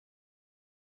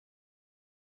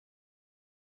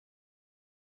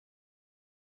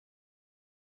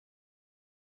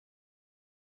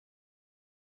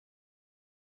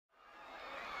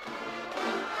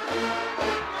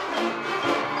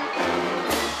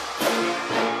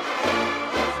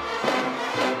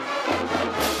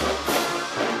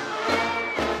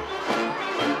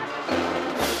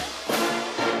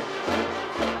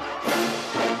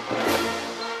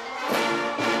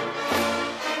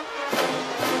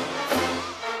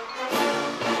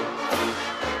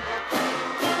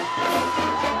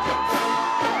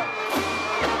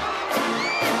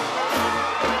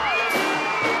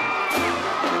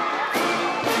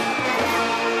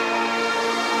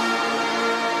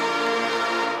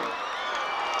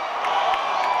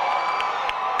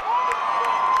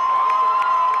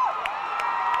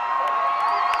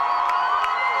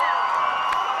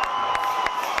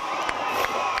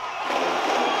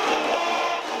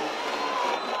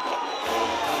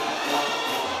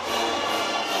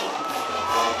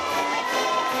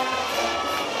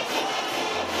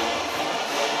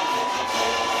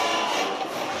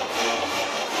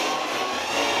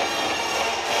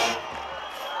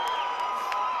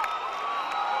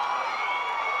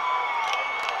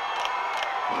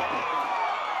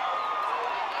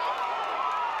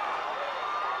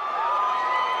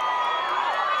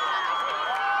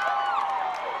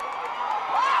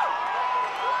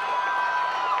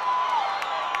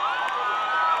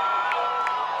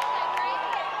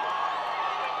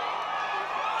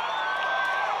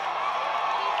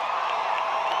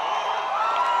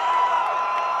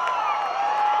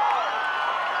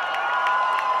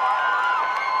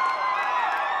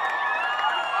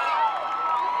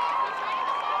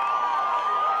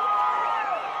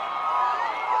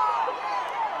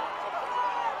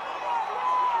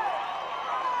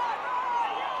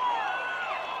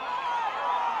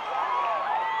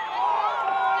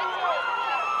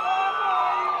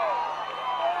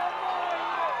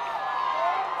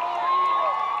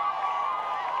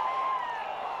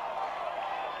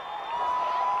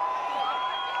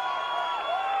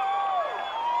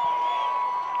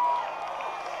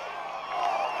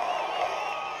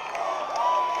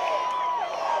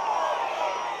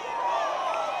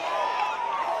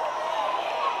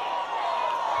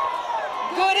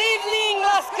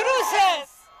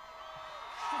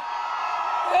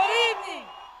Good evening,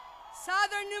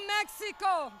 Southern New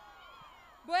Mexico.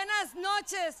 Buenas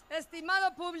noches,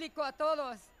 estimado público, a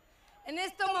todos. En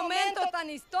este momento tan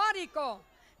histórico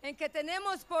en que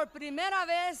tenemos por primera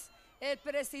vez el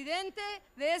presidente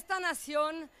de esta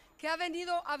nación que ha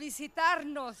venido a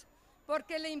visitarnos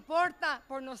porque le importa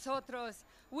por nosotros.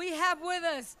 We have with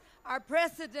us our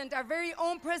president, our very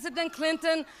own President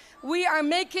Clinton. We are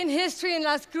making history in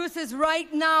Las Cruces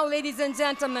right now, ladies and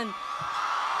gentlemen.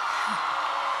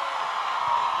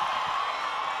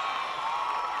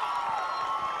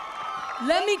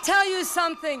 Let me tell you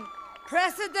something.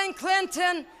 President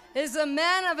Clinton is a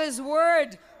man of his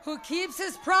word who keeps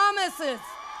his promises.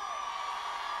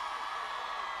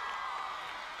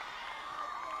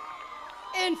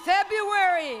 In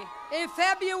February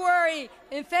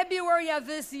of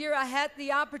this year, I had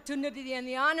the opportunity and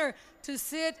the honor to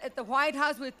sit at the White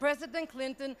House with President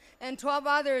Clinton and 12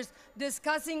 others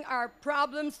discussing our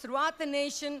problems throughout the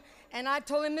nation. And I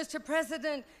told him, Mr.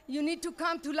 President, you need to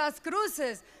come to Las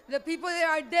Cruces. The people there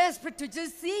are desperate to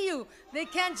just see you. They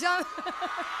can't jump.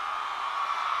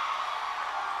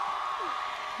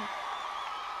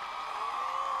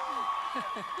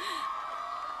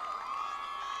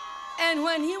 And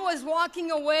when he was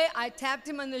walking away, I tapped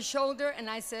him on the shoulder and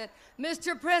I said,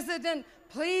 Mr. President,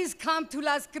 please come to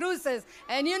Las Cruces.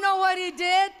 And you know what he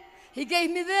did? He gave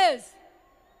me this.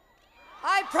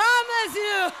 I promise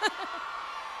you.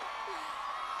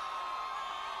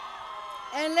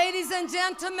 And ladies and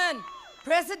gentlemen,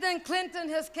 President Clinton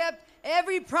has kept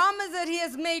every promise that he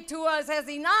has made to us, has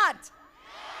he not?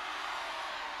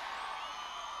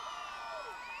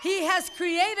 He has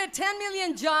created 10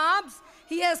 million jobs.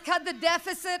 He has cut the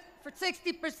deficit for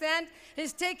 60%.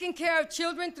 He's taken care of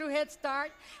children through Head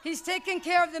Start. He's taken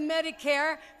care of the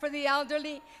Medicare for the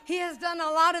elderly. He has done a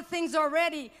lot of things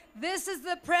already. This is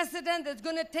the president that's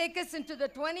going to take us into the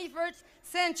 21st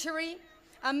century,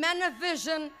 a man of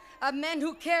vision, a man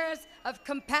who cares, of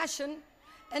compassion,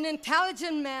 an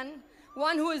intelligent man,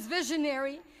 one who is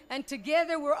visionary, and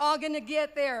together we're all going to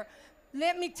get there.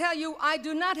 Let me tell you, I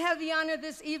do not have the honor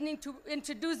this evening to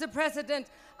introduce the president.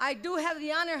 I do have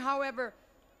the honor, however,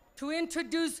 to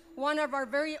introduce one of our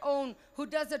very own who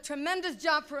does a tremendous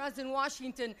job for us in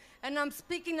Washington. And I'm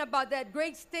speaking about that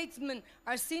great statesman,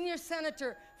 our senior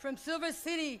senator from Silver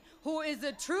City, who is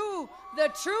the true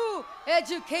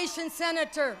education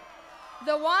senator,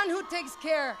 the one who takes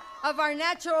care of our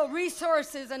natural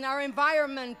resources and our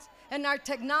environment and our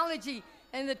technology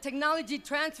and the technology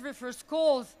transfer for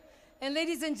schools. And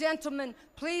ladies and gentlemen,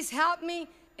 please help me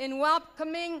in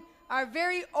welcoming our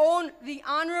very own, the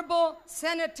Honorable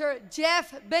Senator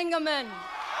Jeff Bingaman.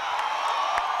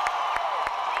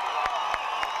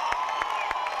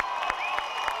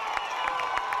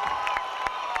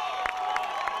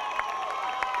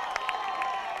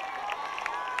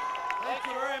 Thank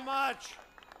you very much.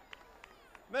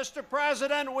 Mr.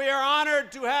 President, we are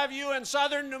honored to have you in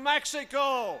southern New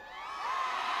Mexico.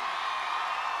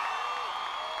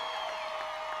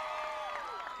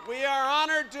 We are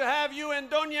honored to have you in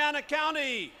Doña Ana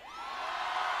County.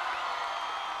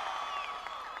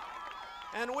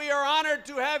 And we are honored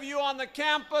to have you on the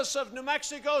campus of New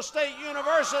Mexico State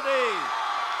University.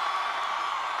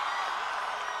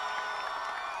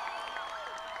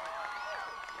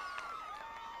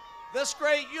 This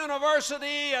great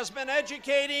university has been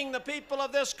educating the people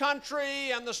of this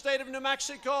country and the state of New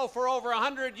Mexico for over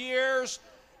 100 years.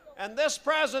 And this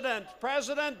president,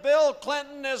 President Bill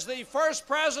Clinton, is the first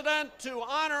president to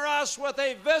honor us with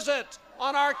a visit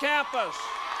on our campus.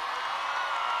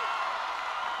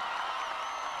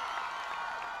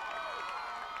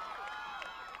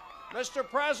 Mr.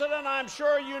 President, I'm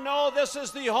sure you know this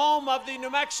is the home of the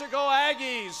New Mexico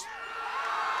Aggies.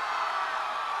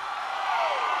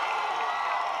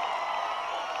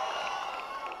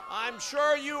 I'm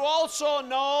sure you also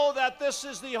know that this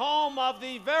is the home of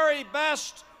the very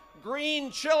best green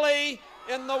chili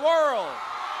in the world.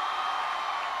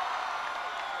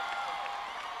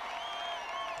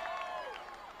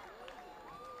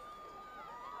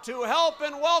 To help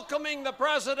in welcoming the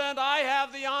president, I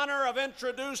have the honor of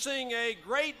introducing a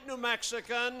great New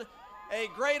Mexican, a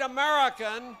great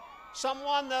American,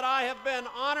 someone that I have been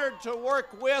honored to work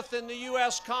with in the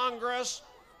U.S. Congress.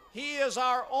 He is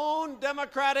our own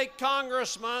Democratic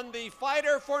congressman, the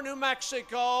fighter for New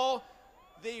Mexico,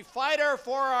 the fighter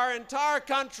for our entire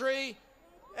country,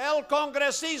 El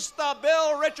Congresista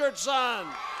Bill Richardson.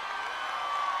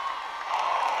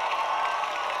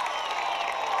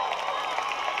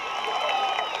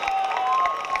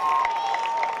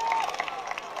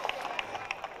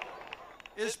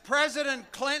 Is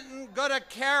President Clinton going to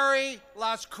carry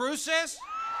Las Cruces?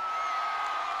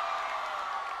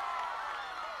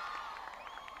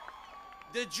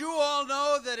 Did you all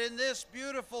know that in this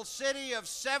beautiful city of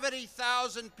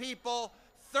 70,000 people,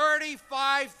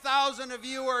 35,000 of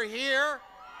you are here?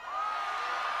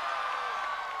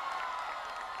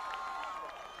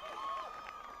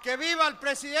 Que viva el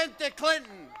presidente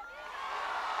Clinton!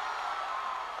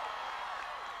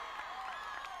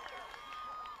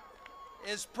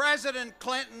 Is President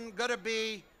Clinton going to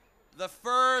be the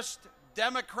first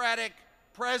Democratic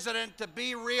president to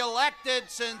be reelected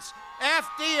since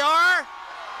FDR?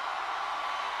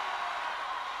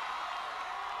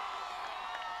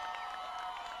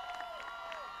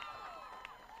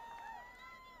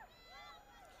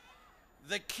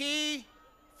 The key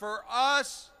for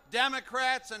us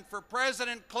Democrats and for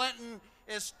President Clinton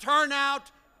is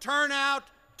turnout, turnout,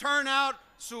 turnout.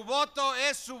 Su voto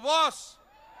es su voz.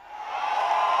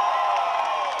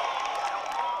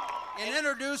 In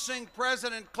introducing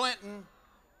President Clinton,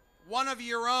 one of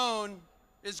your own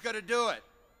is going to do it.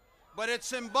 But it's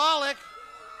symbolic.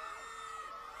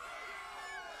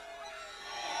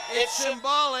 It's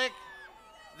symbolic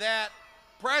that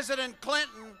President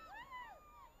Clinton,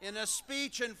 in a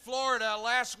speech in Florida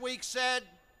last week, said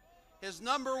his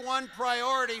 #1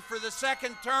 priority for the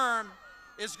second term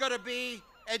is going to be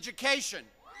education.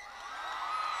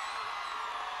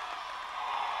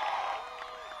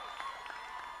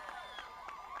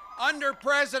 Under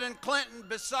President Clinton,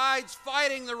 besides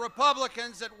fighting the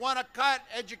Republicans that want to cut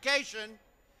education,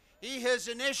 he has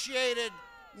initiated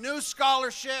new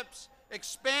scholarships,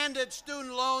 expanded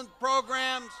student loan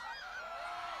programs.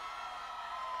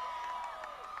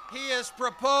 He has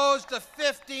proposed a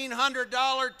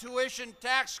 $1,500 tuition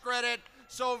tax credit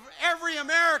so every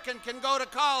American can go to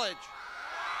college.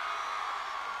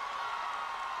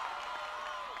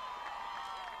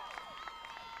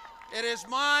 It is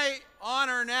my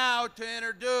honor now to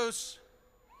introduce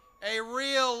a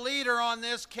real leader on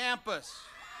this campus.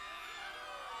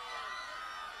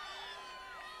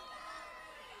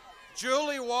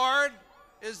 Julie Ward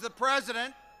is the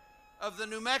president of the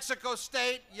New Mexico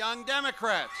State Young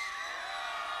Democrats.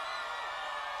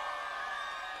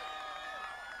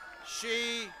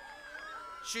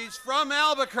 She's from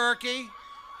Albuquerque,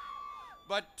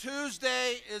 but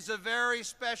Tuesday is a very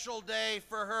special day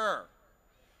for her.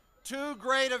 Two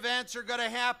great events are going to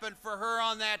happen for her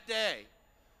on that day.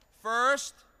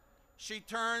 First, she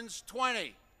turns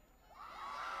 20.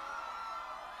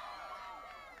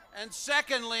 And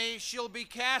secondly, she'll be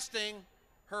casting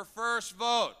her first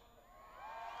vote.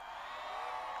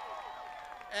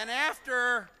 And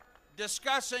after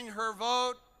discussing her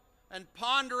vote and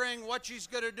pondering what she's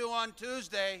going to do on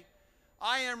Tuesday,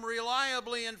 I am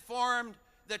reliably informed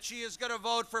that she is going to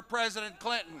vote for President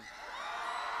Clinton.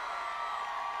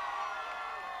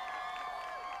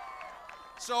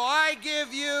 So I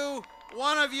give you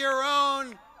one of your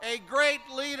own, a great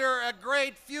leader, a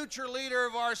great future leader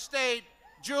of our state,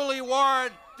 Julie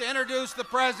Ward, to introduce the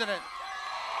president.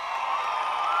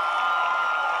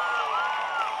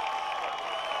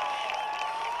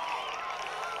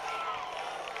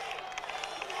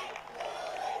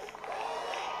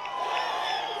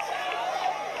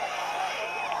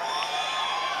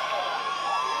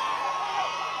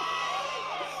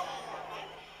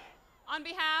 On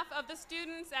behalf of the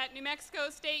students at New Mexico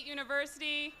State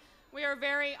University, we are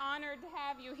very honored to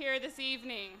have you here this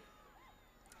evening.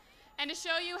 And to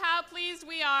show you how pleased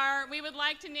we are, we would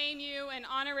like to name you an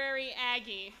honorary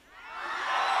Aggie.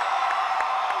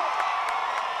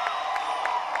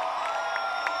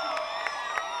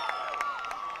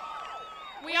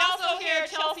 We also hear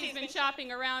Chelsea's been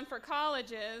shopping around for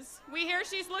colleges. We hear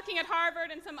she's looking at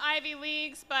Harvard and some Ivy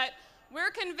Leagues, but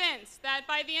we're convinced that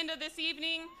by the end of this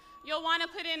evening, you'll want to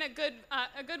put in a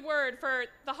good word for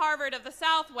the Harvard of the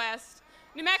Southwest,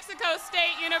 New Mexico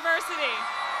State University.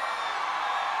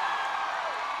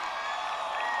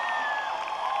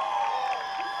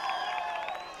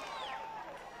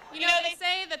 You know, they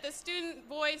say that the student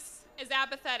voice is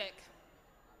apathetic.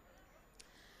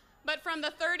 But from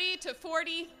the 30 to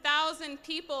 40,000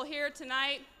 people here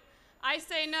tonight, I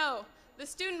say no. The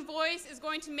student voice is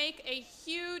going to make a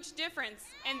huge difference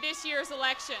in this year's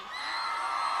election.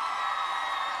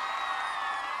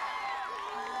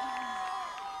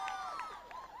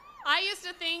 I used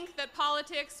to think that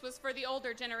politics was for the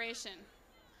older generation,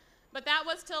 but that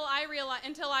was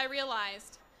until I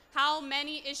realized how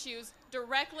many issues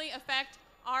directly affect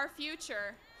our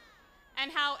future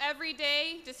and how every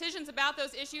day decisions about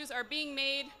those issues are being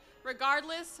made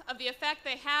regardless of the effect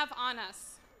they have on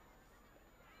us.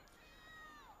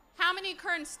 How many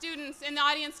current students in the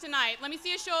audience tonight, let me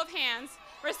see a show of hands,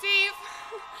 receive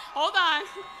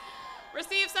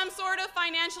some sort of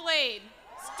financial aid,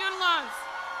 student loans,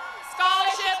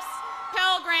 scholarships,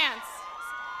 Pell Grants.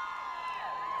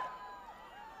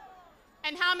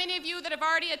 And how many of you that have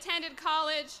already attended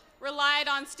college relied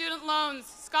on student loans,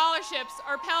 scholarships,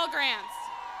 or Pell Grants?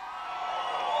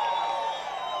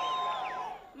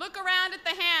 Look around at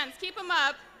the hands, keep them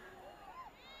up.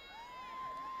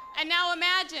 And now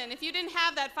imagine if you didn't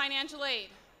have that financial aid,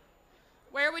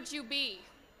 where would you be?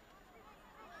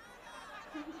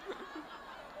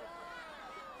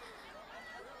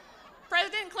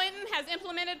 President Clinton has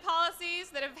implemented policies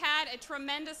that have had a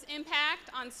tremendous impact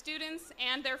on students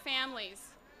and their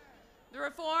families. The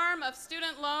reform of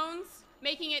student loans,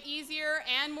 making it easier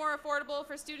and more affordable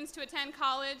for students to attend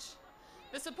college,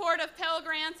 the support of Pell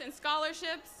Grants and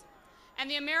scholarships, and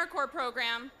the AmeriCorps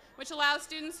program, which allows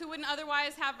students who wouldn't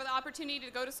otherwise have the opportunity to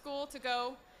go to school to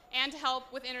go and to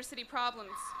help with inner city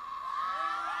problems.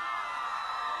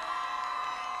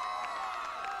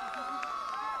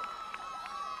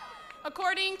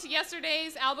 According to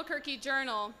yesterday's Albuquerque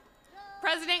Journal,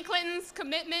 President Clinton's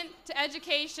commitment to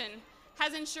education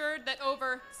has ensured that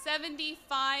over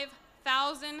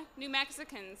 75,000 New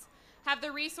Mexicans have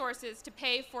the resources to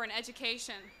pay for an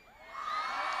education.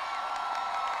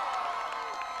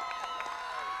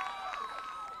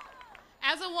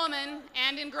 As a woman,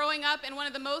 and in growing up in one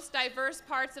of the most diverse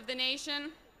parts of the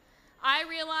nation, I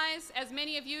realize, as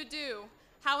many of you do,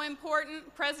 how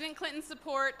important President Clinton's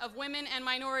support of women and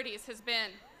minorities has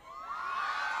been.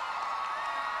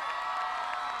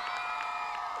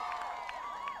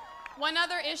 One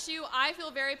other issue I feel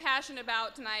very passionate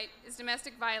about tonight is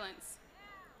domestic violence.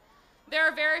 There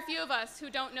are very few of us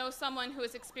who don't know someone who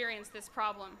has experienced this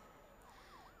problem.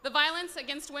 The Violence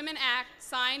Against Women Act,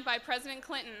 signed by President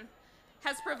Clinton,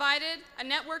 has provided a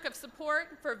network of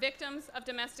support for victims of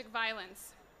domestic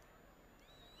violence.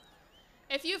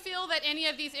 If you feel that any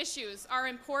of these issues are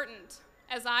important,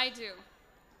 as I do,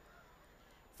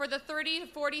 for the 30,000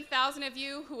 to 40,000 of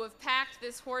you who have packed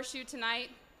this horseshoe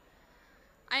tonight,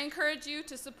 I encourage you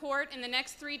to support in the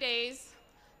next 3 days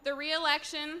the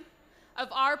re-election of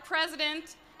our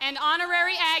president and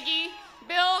honorary Aggie,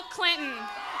 Bill Clinton.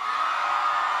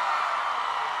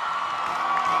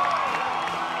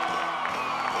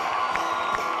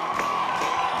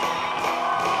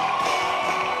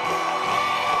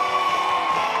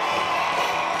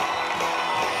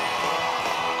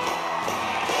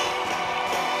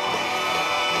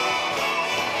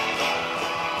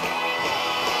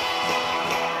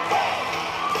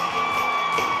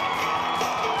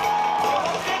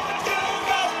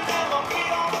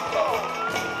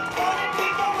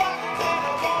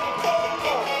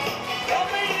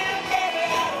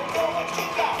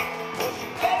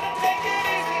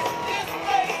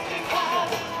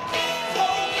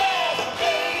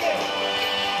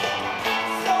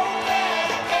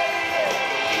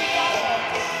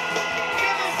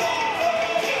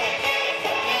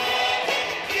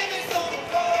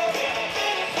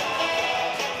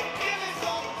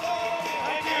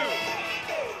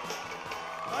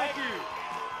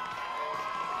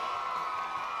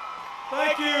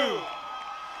 Thank you.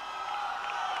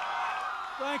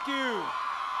 Thank you.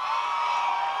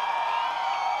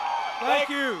 Thank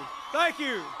you. Thank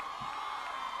you.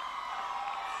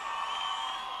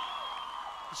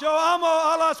 Yo amo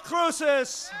a Las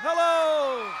Cruces.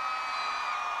 Hello.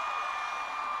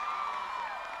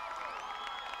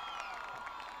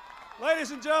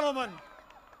 Ladies and gentlemen,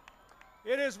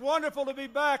 it is wonderful to be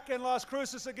back in Las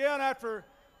Cruces again after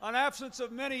an absence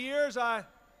of many years. I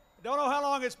don't know how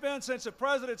long it's been since the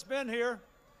president's been here,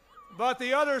 but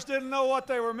the others didn't know what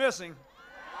they were missing.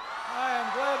 I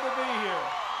am glad to be here.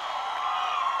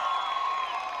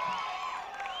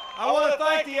 I want to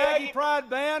thank the Aggie Pride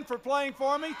Band for playing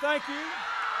for me. Thank you.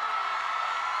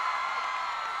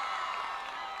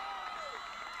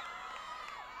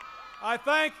 I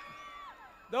thank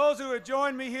those who have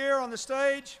joined me here on the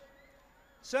stage.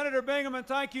 Senator Bingaman,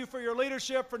 thank you for your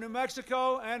leadership for New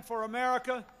Mexico and for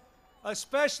America,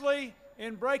 especially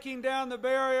in breaking down the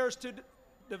barriers to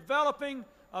developing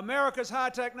America's high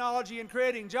technology and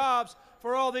creating jobs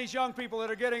for all these young people that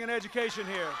are getting an education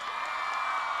here.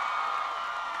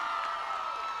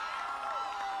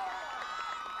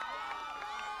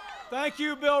 Thank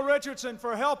you, Bill Richardson,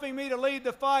 for helping me to lead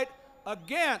the fight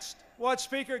against what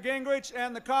Speaker Gingrich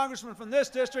and the congressman from this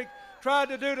district tried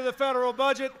to do to the federal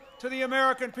budget, to the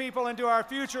American people, and to our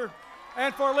future,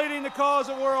 and for leading the cause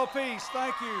of world peace.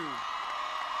 Thank you.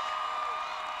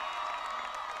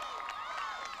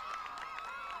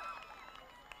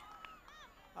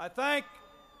 I thank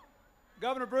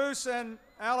Governor Bruce and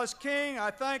Alice King.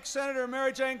 I thank Senator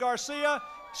Mary Jane Garcia.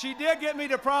 She did get me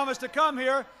to promise to come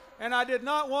here, and I did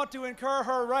not want to incur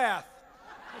her wrath.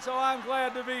 So I'm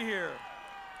glad to be here.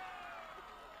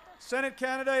 Senate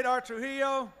candidate Art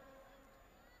Trujillo,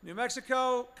 New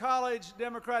Mexico College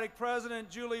Democratic President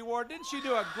Julie Ward. Didn't she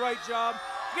do a great job?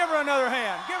 Give her another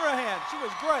hand. Give her a hand. She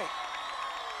was great.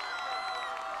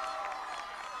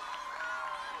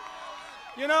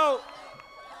 You know,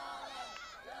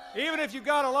 even if you've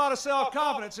got a lot of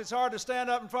self-confidence, it's hard to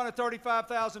stand up in front of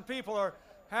 35,000 people or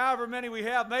however many we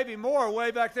have, maybe more,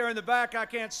 way back there in the back I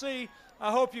can't see.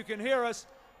 I hope you can hear us.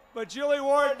 But Julie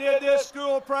Ward did this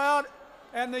school proud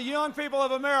and the young people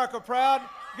of America proud.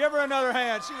 Give her another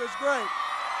hand. She was great.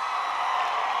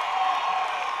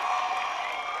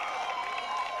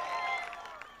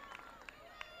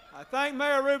 I thank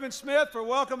Mayor Reuben Smith for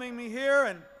welcoming me here,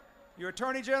 and your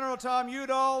Attorney General Tom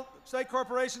Udall, State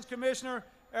Corporations Commissioner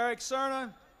Eric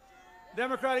Cerna,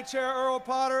 Democratic Chair Earl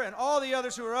Potter, and all the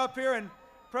others who are up here, and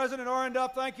President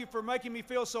Orendup, thank you for making me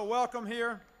feel so welcome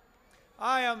here.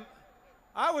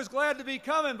 I was glad to be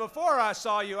coming before I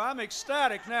saw you. I'm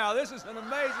ecstatic now. This is an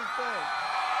amazing thing.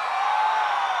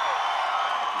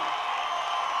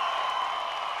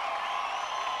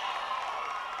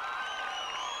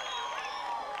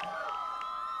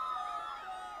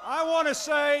 I want to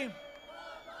say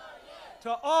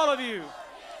to all of you,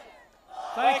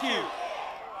 thank you.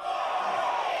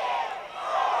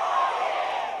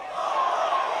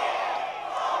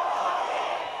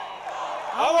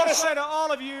 I want to say to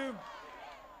all of you,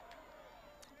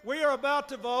 we are about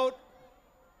to vote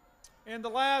in the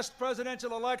last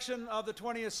presidential election of the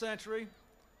 20th century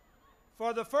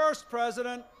for the first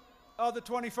president of the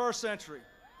 21st century.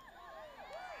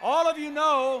 All of you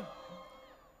know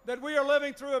that we are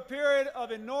living through a period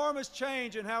of enormous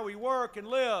change in how we work and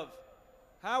live,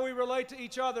 how we relate to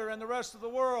each other and the rest of the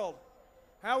world,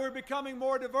 how we're becoming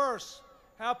more diverse,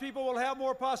 how people will have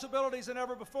more possibilities than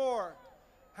ever before,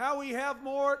 how we have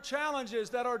more challenges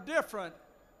that are different.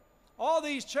 All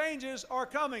these changes are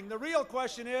coming. The real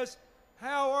question is,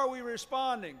 how are we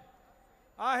responding?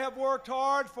 I have worked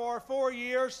hard for 4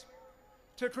 years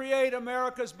to create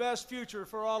America's best future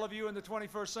for all of you in the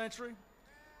 21st century,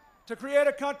 to create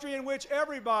a country in which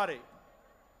everybody,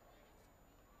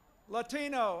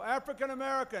 Latino, African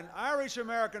American, Irish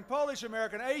American, Polish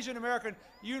American, Asian American,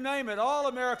 you name it, all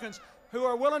Americans who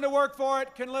are willing to work for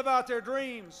it can live out their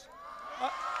dreams.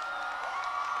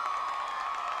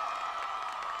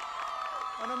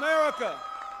 An America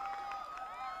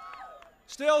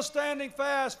still standing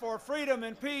fast for freedom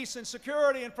and peace and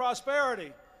security and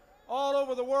prosperity all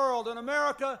over the world. An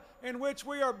America in which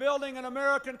we are building an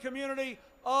American community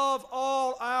of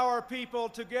all our people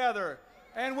together.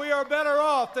 And we are better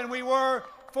off than we were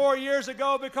 4 years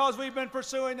ago because we've been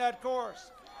pursuing that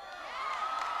course.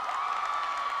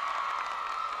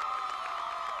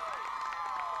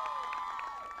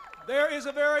 There is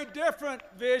a very different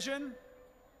vision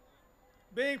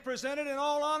being presented in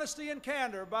all honesty and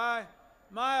candor by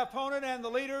my opponent and the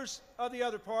leaders of the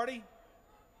other party.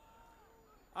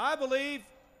 I believe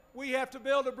we have to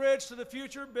build a bridge to the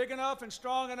future big enough and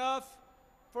strong enough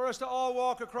for us to all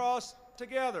walk across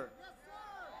together.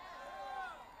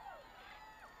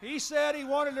 He said he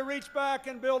wanted to reach back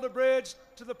and build a bridge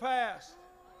to the past.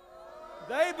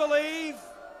 They believe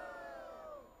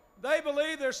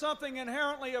there's something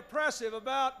inherently oppressive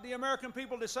about the American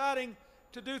people deciding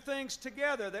to do things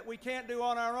together that we can't do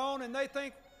on our own, and they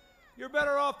think you're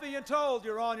better off being told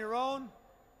you're on your own.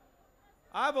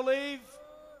 I believe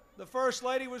the First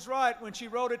Lady was right when she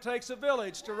wrote it takes a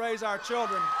village to raise our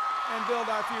children and build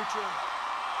our future.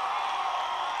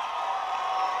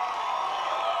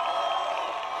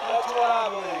 That's what I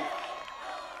believe.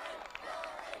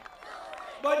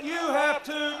 But you have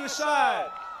to decide.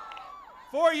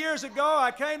 4 years ago,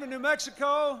 I came to New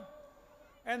Mexico,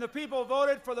 and the people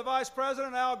voted for the Vice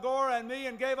President, Al Gore, and me,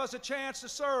 and gave us a chance to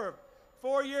serve.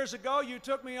 4 years ago, you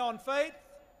took me on faith,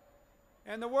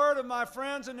 and the word of my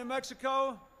friends in New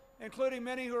Mexico, including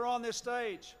many who are on this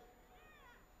stage.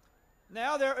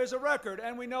 Now there is a record,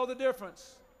 and we know the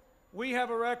difference. We have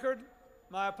a record.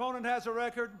 My opponent has a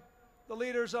record. The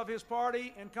leaders of his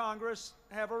party in Congress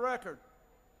have a record.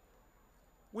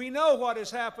 We know what has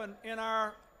happened in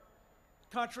our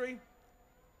country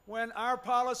when our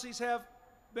policies have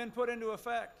been put into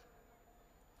effect.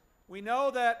 We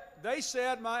know that they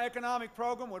said my economic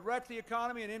program would wreck the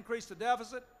economy and increase the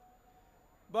deficit,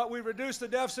 but we reduced the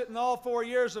deficit in all 4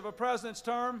 years of a president's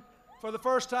term for the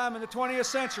first time in the 20th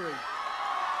century.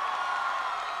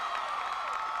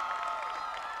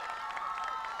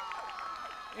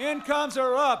 Incomes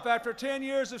are up after 10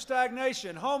 years of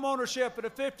stagnation, home ownership at a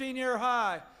 15-year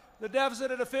high, the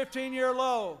deficit at a 15-year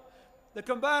low, the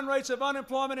combined rates of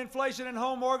unemployment, inflation, and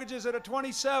home mortgages at a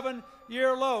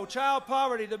 27-year low, child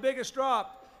poverty, the biggest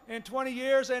drop in 20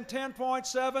 years and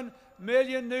 10.7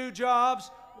 million new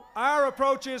jobs. Our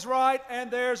approach is right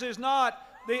and theirs is not.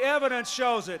 The evidence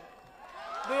shows it.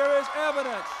 There is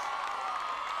evidence.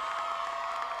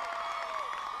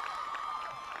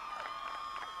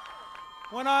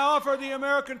 When I offered the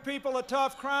American people a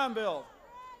tough crime bill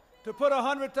to put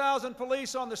 100,000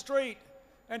 police on the street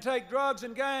and take drugs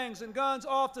and gangs and guns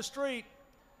off the street,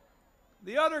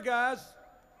 the other guys,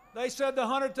 they said the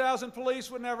 100,000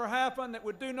 police would never happen, that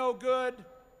would do no good,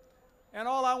 and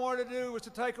all I wanted to do was to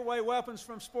take away weapons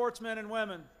from sportsmen and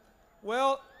women.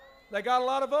 Well, they got a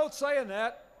lot of votes saying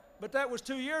that, but that was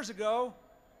 2 years ago.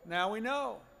 Now we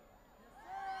know.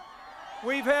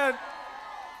 We've had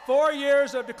 4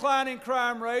 years of declining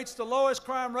crime rates, the lowest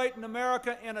crime rate in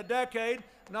America in a decade.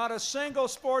 Not a single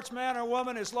sportsman or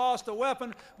woman has lost a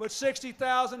weapon, but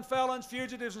 60,000 felons,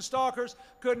 fugitives, and stalkers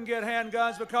couldn't get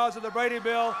handguns because of the Brady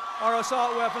Bill or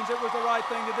assault weapons. It was the right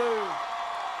thing to do.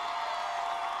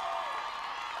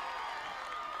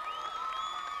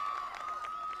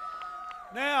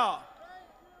 Now,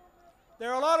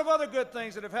 there are a lot of other good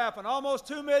things that have happened. Almost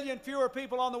 2 million fewer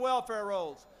people on the welfare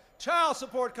rolls. Child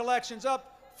support collections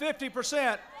up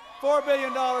 50%, $4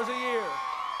 billion a year.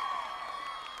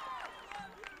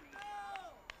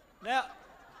 Now,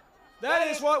 that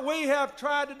is what we have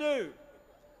tried to do.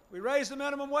 We raised the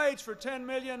minimum wage for 10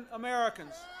 million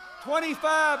Americans,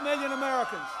 25 million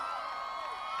Americans.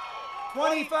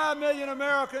 25 million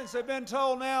Americans have been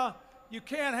told now you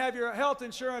can't have your health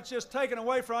insurance just taken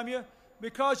away from you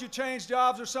because you change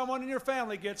jobs or someone in your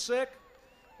family gets sick.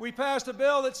 We passed a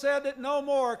bill that said that no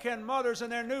more can mothers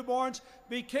and their newborns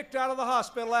be kicked out of the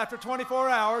hospital after 24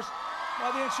 hours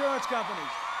by the insurance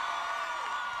companies.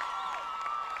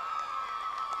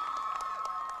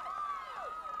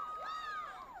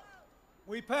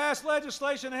 We passed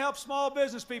legislation to help small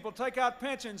business people take out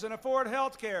pensions and afford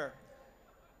health care.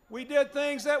 We did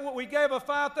things that we gave a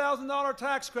 $5,000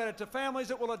 tax credit to families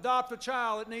that will adopt a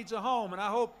child that needs a home, and I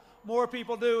hope more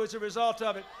people do as a result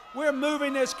of it. We're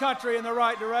moving this country in the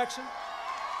right direction.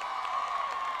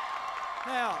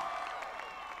 Now,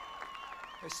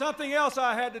 there's something else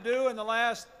I had to do in the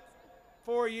last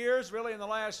 4 years, really in the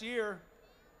last year,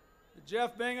 that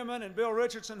Jeff Bingaman and Bill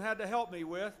Richardson had to help me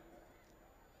with.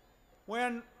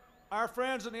 When our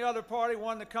friends in the other party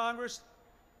won the Congress,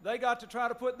 they got to try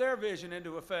to put their vision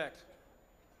into effect.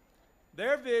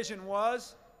 Their vision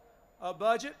was a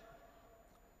budget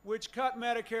which cut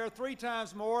Medicare 3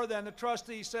 times more than the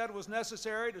trustees said was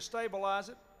necessary to stabilize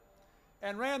it,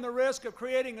 and ran the risk of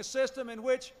creating a system in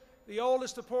which the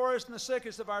oldest, the poorest, and the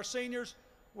sickest of our seniors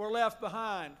were left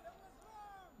behind.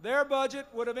 Their budget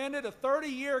would have ended a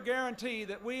 30-year guarantee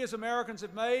that we as Americans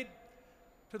have made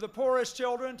to the poorest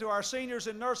children, to our seniors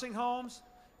in nursing homes,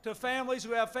 to families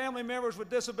who have family members with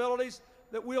disabilities,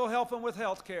 that we'll help them with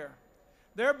health care.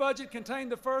 Their budget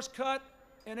contained the first cut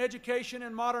in education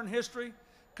in modern history,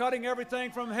 cutting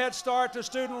everything from Head Start to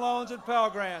student loans and Pell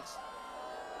Grants.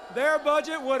 Their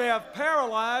budget would have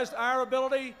paralyzed our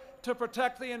ability to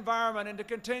protect the environment and to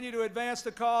continue to advance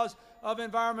the cause of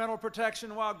environmental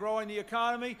protection while growing the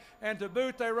economy. And to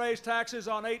boot, they raised taxes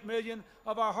on 8 million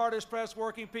of our hardest pressed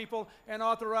working people and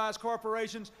authorized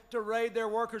corporations to raid their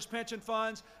workers' pension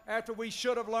funds after we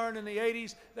should have learned in the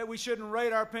 80s that we shouldn't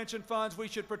raid our pension funds, we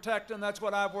should protect them. That's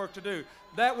what I've worked to do.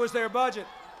 That was their budget.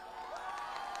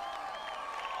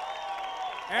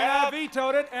 And I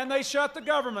vetoed it, and they shut the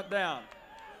government down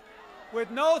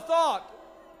with no thought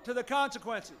to the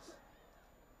consequences.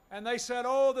 And they said,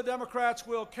 oh, the Democrats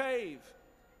will cave.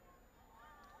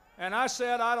 And I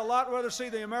said, I'd a lot rather see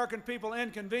the American people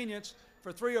inconvenienced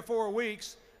for 3 or 4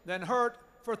 weeks than hurt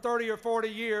for 30 or 40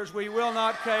 years. We will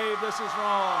not cave. This is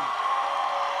wrong.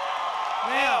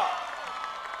 Now,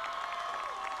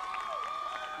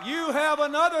 you have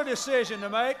another decision to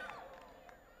make,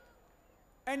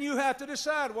 and you have to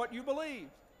decide what you believe.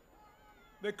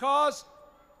 Because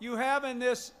you have in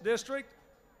this district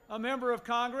a member of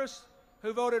Congress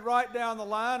who voted right down the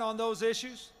line on those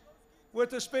issues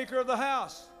with the Speaker of the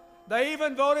House. They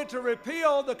even voted to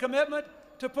repeal the commitment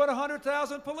to put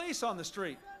 100,000 police on the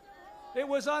street. It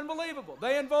was unbelievable.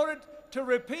 They voted to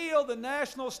repeal the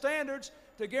national standards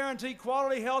to guarantee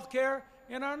quality health care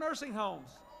in our nursing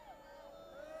homes.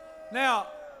 Now,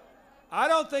 I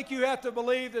don't think you have to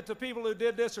believe that the people who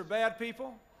did this are bad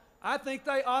people. I think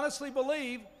they honestly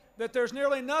believe that there's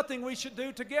nearly nothing we should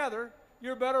do together.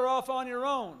 You're better off on your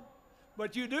own.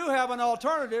 But you do have an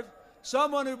alternative,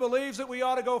 someone who believes that we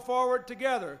ought to go forward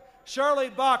together. Shirley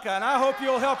Baca, and I hope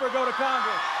you'll help her go to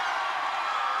Congress.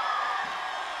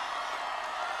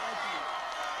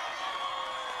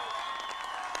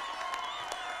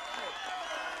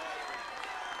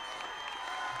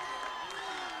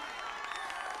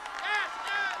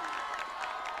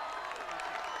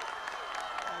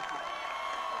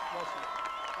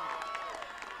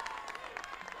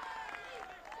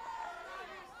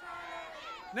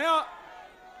 Now,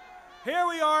 here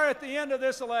we are at the end of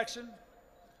this election,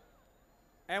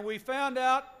 and we found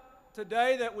out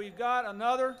today that we've got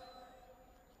another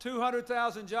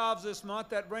 200,000 jobs this month.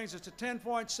 That brings us to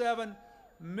 10.7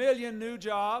 million new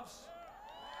jobs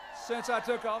since I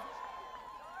took office.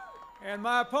 And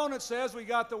my opponent says we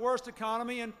got the worst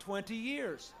economy in 20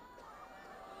 years.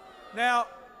 Now,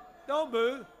 don't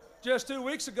boo. Just 2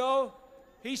 weeks ago,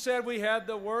 he said we had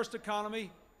the worst economy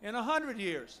in 100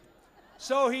 years.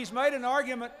 So he's made an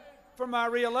argument for my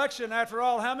re-election. After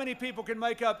all, how many people can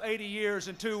make up 80 years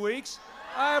in 2 weeks?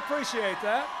 I appreciate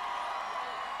that.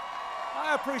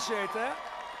 I appreciate that.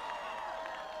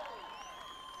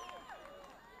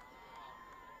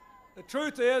 The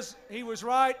truth is, he was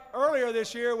right earlier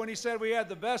this year when he said we had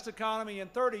the best economy in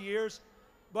 30 years,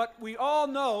 but we all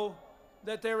know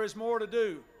that there is more to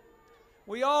do.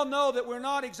 We all know that we're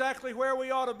not exactly where we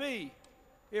ought to be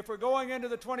if we're going into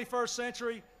the 21st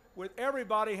century with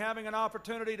everybody having an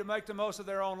opportunity to make the most of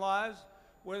their own lives,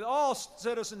 with all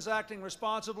citizens acting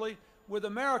responsibly, with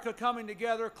America coming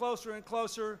together closer and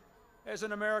closer as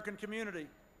an American community.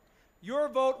 Your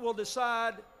vote will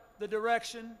decide the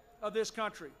direction of this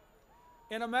country.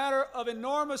 In a matter of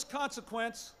enormous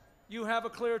consequence, you have a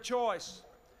clear choice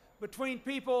between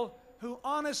people who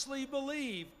honestly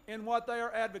believe in what they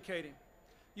are advocating.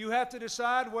 You have to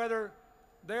decide whether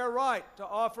they're right to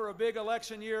offer a big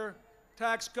election year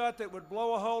tax cut that would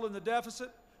blow a hole in the deficit,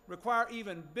 require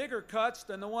even bigger cuts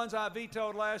than the ones I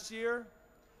vetoed last year,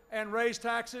 and raise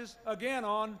taxes again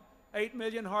on 8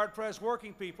 million hard-pressed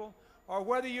working people, or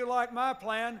whether you like my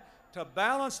plan to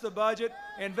balance the budget,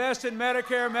 invest in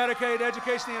Medicare, Medicaid,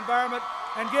 education, the environment,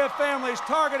 and give families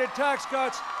targeted tax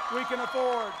cuts we can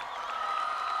afford.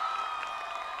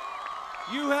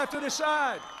 You have to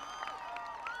decide.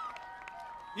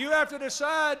 You have to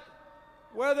decide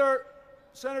whether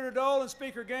Senator Dole and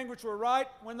Speaker Gingrich were right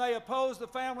when they opposed the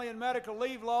family and medical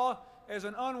leave law as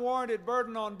an unwarranted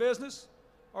burden on business,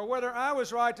 or whether I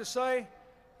was right to say,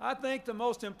 I think the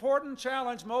most important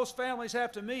challenge most families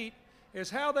have to meet is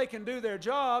how they can do their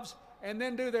jobs and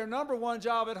then do their number one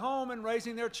job at home in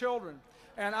raising their children.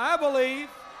 And I believe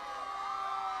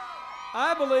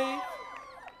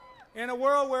in a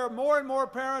world where more and more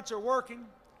parents are working,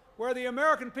 where the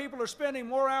American people are spending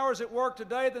more hours at work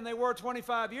today than they were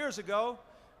 25 years ago,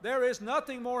 there is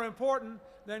nothing more important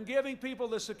than giving people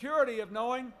the security of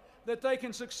knowing that they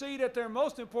can succeed at their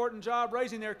most important job,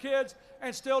 raising their kids,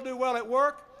 and still do well at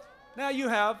work. Now you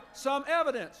have some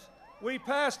evidence. We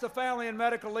passed the family and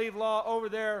medical leave law over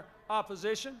their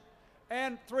opposition,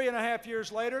 and 3.5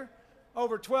 years later,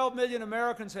 over 12 million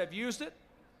Americans have used it.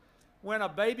 When a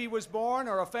baby was born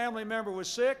or a family member was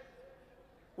sick,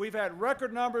 we've had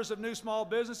record numbers of new small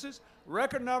businesses,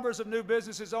 record numbers of new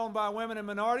businesses owned by women and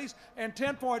minorities, and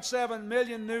 10.7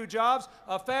 million new jobs,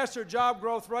 a faster job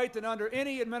growth rate than under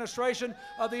any administration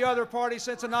of the other party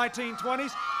since the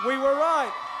 1920s. We were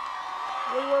right.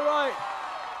 We were right.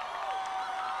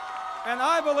 And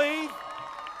I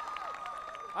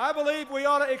believe we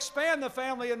ought to expand the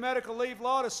family and medical leave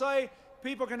law to say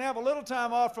people can have a little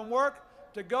time off from work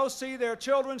to go see their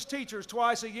children's teachers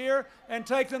twice a year and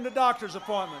take them to doctor's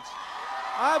appointments.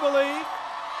 I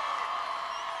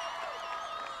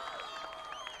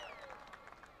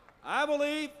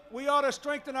believe we ought to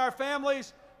strengthen our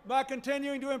families by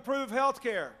continuing to improve health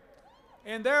care.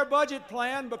 In their budget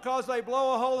plan, because they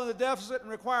blow a hole in the deficit and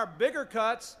require bigger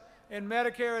cuts in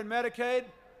Medicare and Medicaid,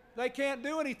 they can't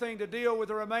do anything to deal with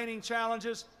the remaining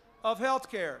challenges of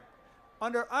health care.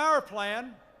 Under our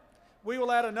plan, we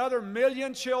will add another 1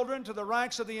 million children to the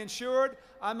ranks of the insured.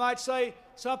 I might say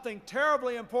something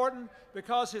terribly important,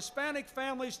 because Hispanic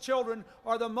families' children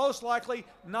are the most likely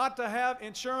not to have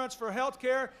insurance for health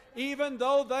care, even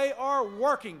though they are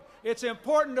working. It's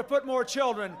important to put more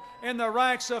children in the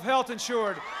ranks of health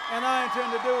insured, and I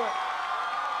intend to do it.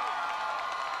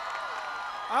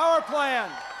 Our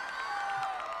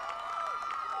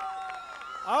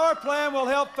plan will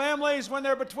help families when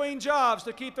they're between jobs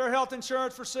to keep their health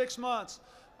insurance for 6 months.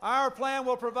 Our plan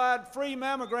will provide free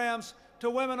mammograms to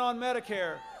women on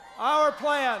Medicare. Our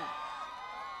plan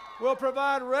will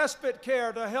provide respite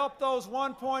care to help those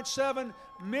 1.7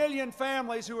 million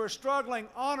families who are struggling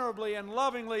honorably and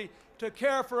lovingly to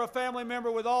care for a family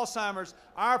member with Alzheimer's.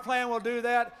 Our plan will do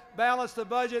that, balance the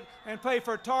budget, and pay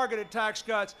for targeted tax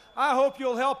cuts. I hope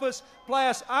you'll help us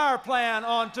pass our plan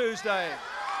on Tuesday.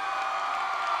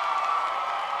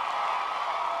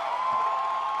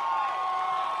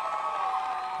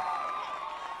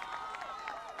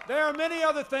 There are many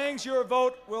other things your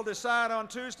vote will decide on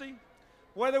Tuesday.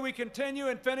 Whether we continue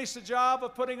and finish the job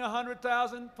of putting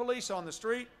 100,000 police on the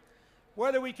street,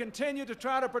 whether we continue to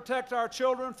try to protect our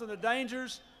children from the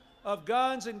dangers of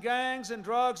guns and gangs and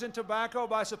drugs and tobacco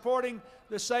by supporting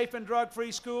the Safe and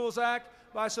Drug-Free Schools Act,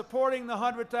 by supporting the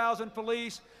 100,000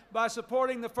 police, by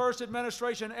supporting the first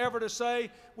administration ever to say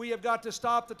we have got to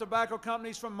stop the tobacco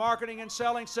companies from marketing and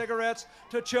selling cigarettes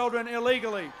to children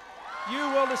illegally. You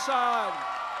will decide.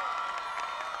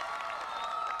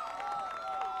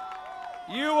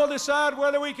 You will decide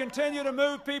whether we continue to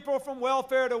move people from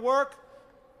welfare to work,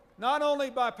 not only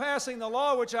by passing the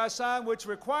law which I signed, which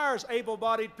requires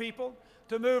able-bodied people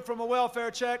to move from a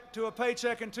welfare check to a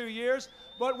paycheck in 2 years,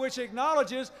 but which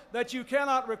acknowledges that you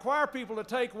cannot require people to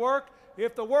take work.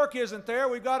 If the work isn't there,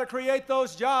 we've got to create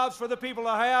those jobs for the people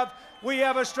to have. We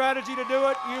have a strategy to do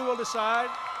it. You will decide.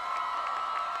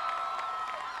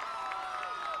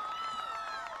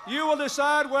 You will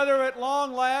decide whether at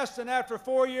long last and after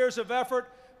 4 years of effort,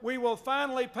 we will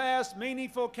finally pass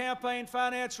meaningful campaign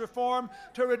finance reform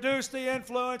to reduce the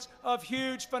influence of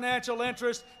huge financial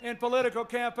interests in political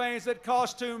campaigns that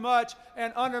cost too much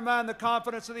and undermine the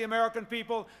confidence of the American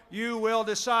people. You will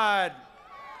decide.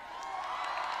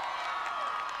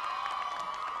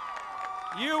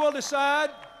 You will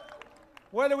decide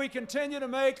whether we continue to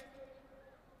make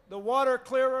the water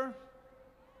clearer,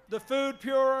 the food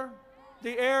purer,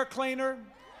 the air cleaner,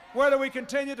 whether we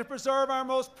continue to preserve our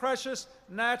most precious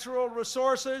natural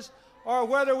resources, or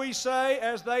whether we say,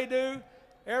 as they do,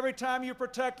 every time you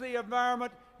protect the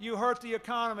environment, you hurt the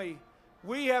economy.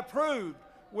 We have proved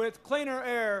with cleaner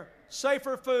air,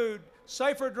 safer food,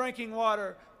 safer drinking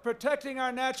water, protecting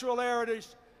our natural heritage,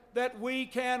 that we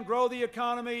can grow the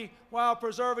economy while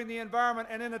preserving the environment.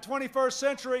 And in the 21st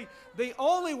century, the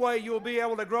only way you'll be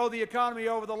able to grow the economy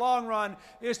over the long run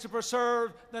is to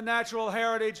preserve the natural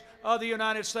heritage of the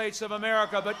United States of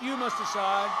America. But you must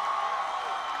decide.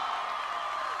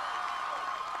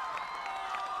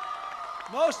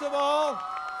 Most of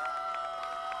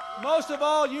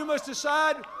all, you must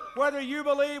decide whether you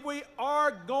believe we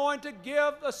are going to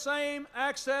give the same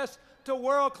access to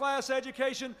world-class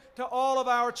education to all of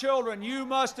our children. You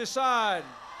must decide.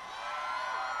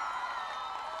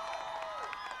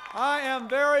 I am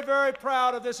very, very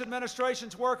proud of this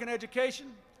administration's work in education,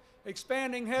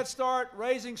 expanding Head Start,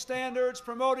 raising standards,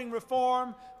 promoting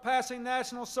reform, passing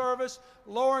national service,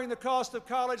 lowering the cost of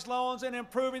college loans and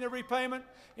improving the repayment,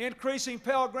 increasing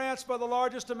Pell Grants by the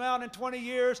largest amount in 20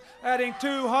 years, adding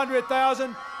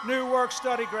 200,000 new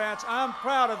work-study grants. I'm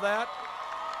proud of that.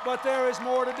 But there is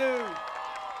more to do.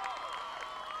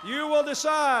 You will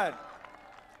decide.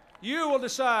 You will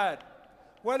decide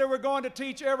whether we're going to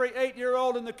teach every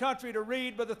 8-year-old in the country to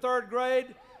read by the 3rd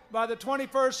grade. By the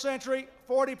 21st century,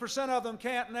 40% of them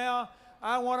can't now.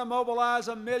 I want to mobilize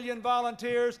 1 million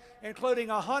volunteers, including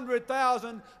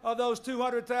 100,000 of those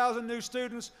 200,000 new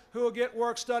students who will get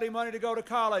work-study money to go to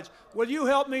college. Will you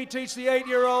help me teach the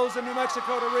 8-year-olds in New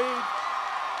Mexico to read?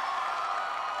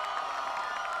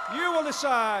 You will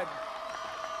decide.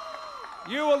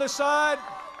 You will decide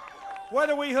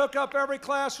whether we hook up every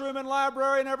classroom and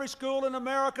library in every school in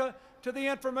America to the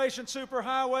information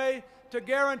superhighway to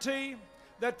guarantee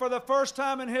that for the first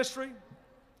time in history,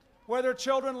 whether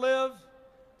children live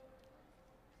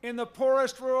in the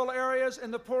poorest rural areas, in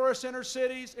the poorest inner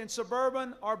cities, in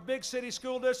suburban or big city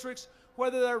school districts,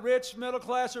 whether they're rich, middle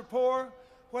class, or poor,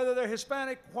 whether they're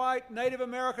Hispanic, white, Native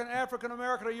American, African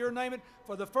American, or you name it,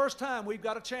 for the first time we've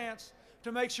got a chance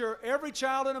to make sure every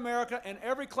child in America and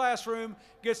every classroom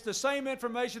gets the same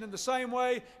information in the same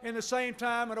way, in the same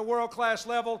time, at a world-class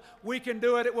level. We can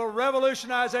do it. It will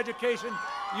revolutionize education.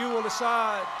 You will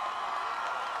decide.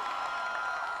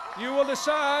 You will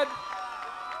decide.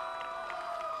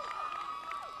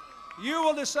 You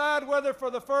will decide whether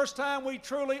for the first time we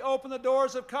truly open the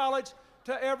doors of college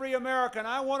to every American.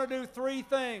 I want to do 3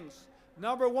 things.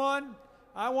 Number 1,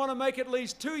 I want to make at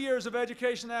least 2 years of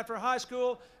education after high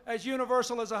school as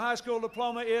universal as a high school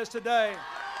diploma is today.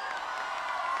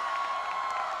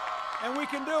 And we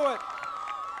can do it.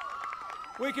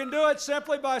 We can do it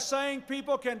simply by saying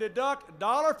people can deduct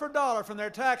dollar for dollar from their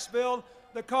tax bill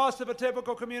the cost of a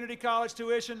typical community college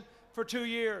tuition for 2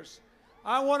 years.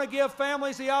 I want to give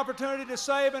families the opportunity to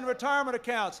save in retirement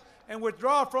accounts and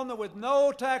withdraw from them with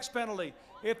no tax penalty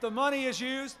if the money is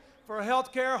used for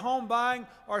health care, home buying,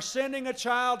 or sending a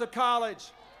child to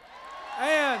college.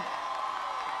 And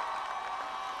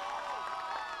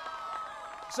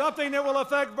something that will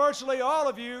affect virtually all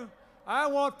of you, I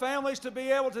want families to be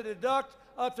able to deduct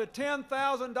up to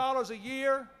 $10,000 a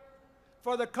year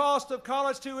for the cost of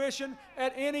college tuition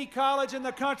at any college in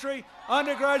the country,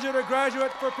 undergraduate or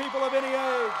graduate, for people of any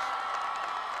age.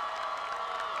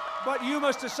 But you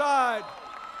must decide.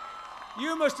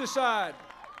 You must decide.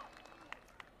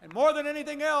 And more than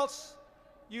anything else,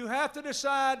 you have to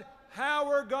decide how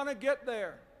we're going to get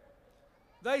there.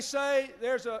 They say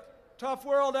there's a tough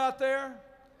world out there,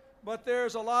 but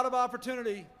there's a lot of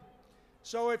opportunity.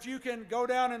 So if you can go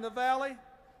down in the valley,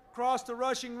 cross the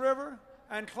rushing river,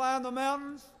 and climb the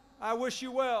mountains, I wish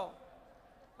you well.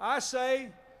 I say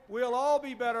we'll all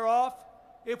be better off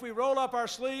if we roll up our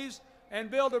sleeves and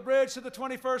build a bridge to the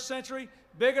 21st century,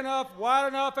 big enough, wide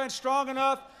enough, and strong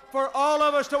enough for all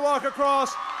of us to walk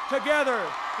across together.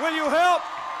 Will you help?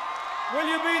 Will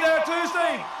you be there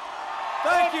Tuesday?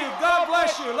 Thank you. God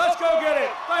bless you. Let's go get it.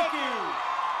 Thank